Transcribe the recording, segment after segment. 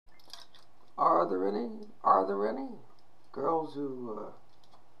Are there any girls who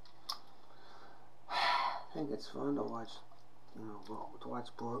think it's fun to watch, to watch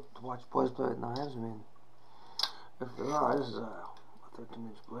boys play with knives? I mean, if there are, this is a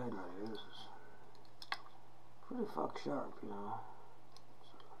 13-inch blade right here. This is pretty sharp,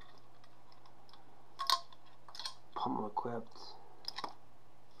 Pummel equipped.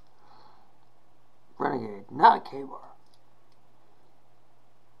 Renegade, not a K-bar.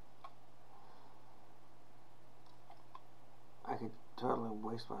 I could totally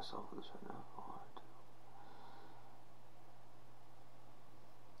waste myself with this right now if I wanted to.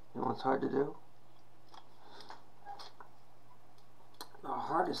 You know what's hard to do? The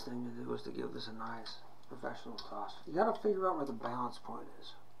hardest thing to do is to give this a nice professional toss. You gotta figure out where the balance point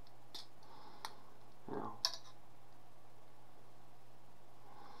is.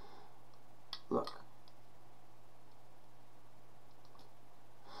 Look.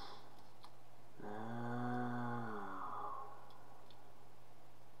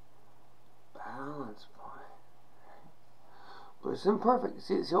 Balance point. But it's imperfect.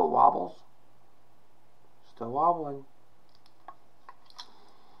 See how it wobbles? Still wobbling.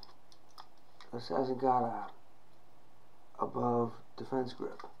 This hasn't got a above defense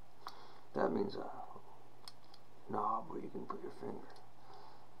grip. That means a knob where you can put your finger.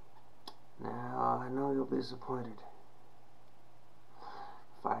 Now I know you'll be disappointed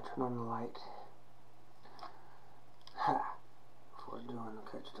if I turn on the light before doing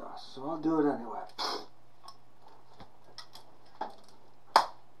the catch toss. So I'll do it anyway.